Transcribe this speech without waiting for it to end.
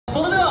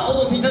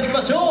いただき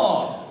まし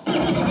ょう。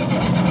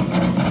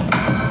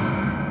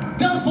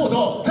ダンスポー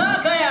ト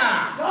高谷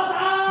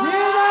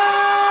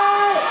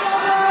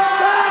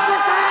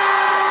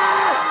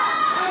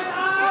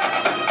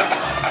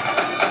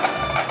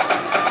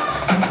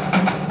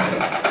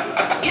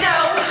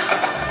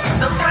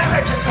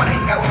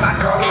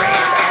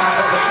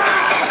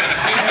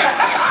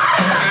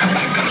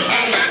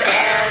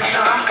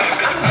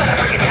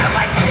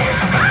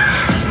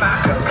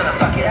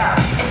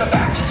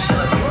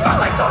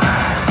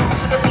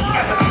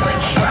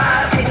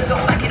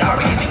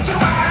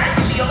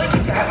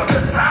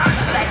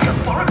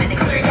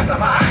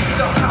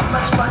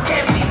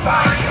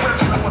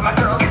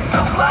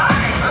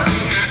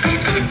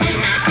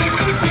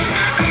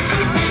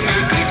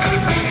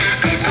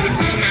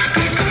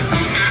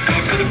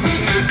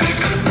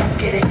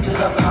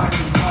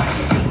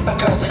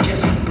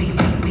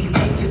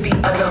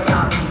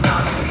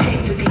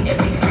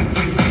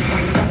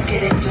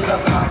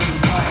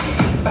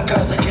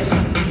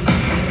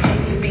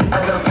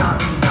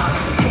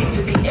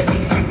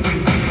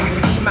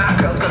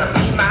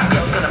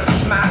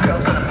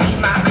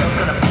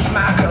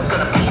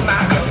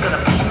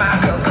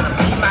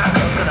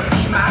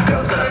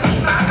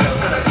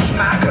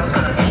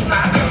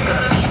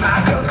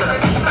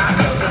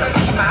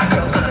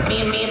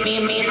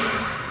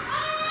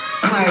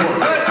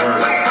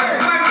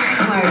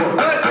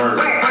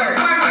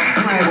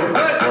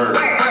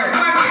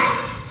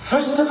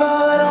First of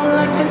all, I don't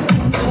like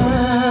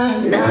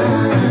attention.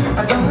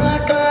 Nah. I don't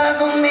like eyes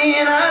on me,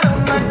 and I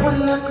don't like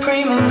when they're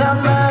screaming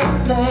out my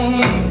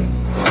name.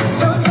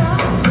 So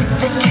soft with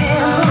the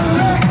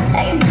camera,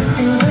 ain't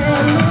nothing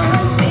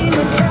glamorous. Me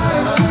without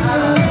a sense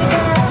of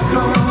makeup.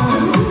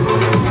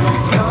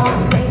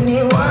 Don't make me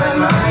wind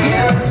my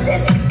hips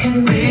if you can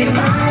read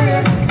my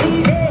lips.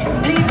 DJ,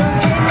 please don't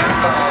take my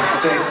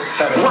 5, 6,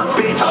 7. One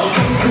bitch.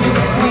 Okay, since you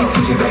beg me,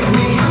 since you beg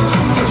me,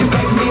 since you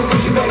beg me,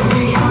 since you beg me.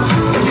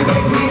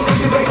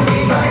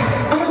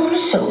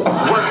 Show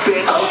off. What's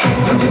it? Okay,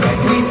 since you beg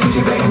me, since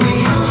you beg me,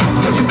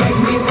 since you beg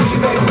me, since you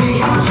beg me,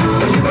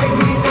 since you beg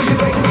me, since you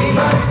beg me,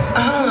 but I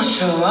don't wanna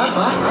show off.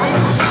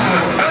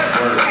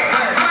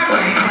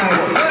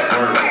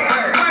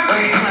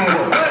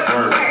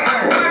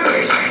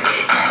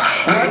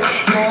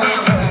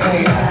 First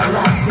name,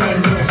 last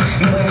name, bitch.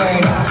 Middle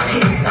name,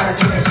 hit size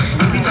rich.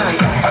 We be tight.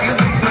 Are you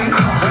sick, man?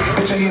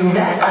 Bitch, are you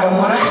that? I don't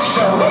wanna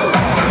show off.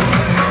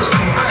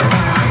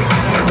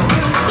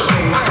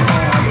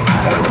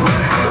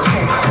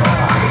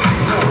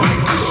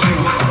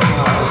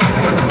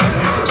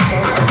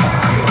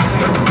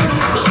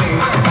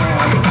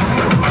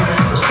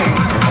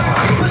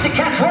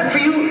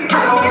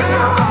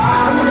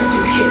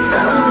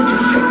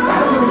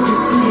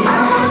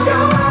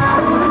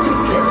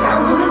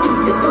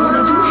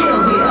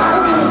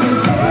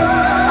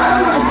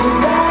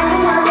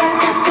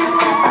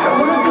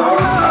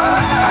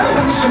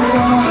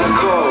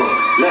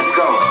 Let's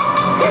go.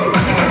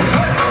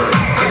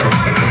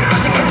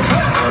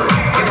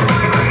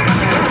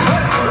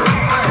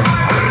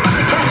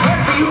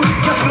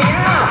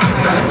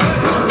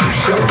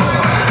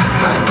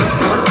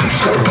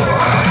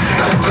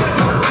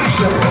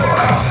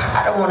 I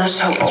don't wanna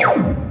show off.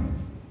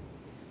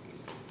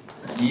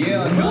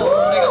 Yeah,こ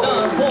れがダ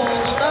ンスポート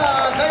高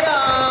谷。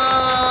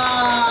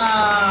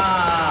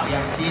いや、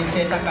新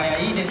生高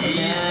谷いいですね。いい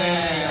ですね。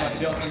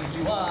塩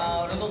水木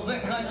ワールド前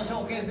回のシ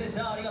ョーケースでし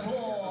た。ありがと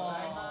う。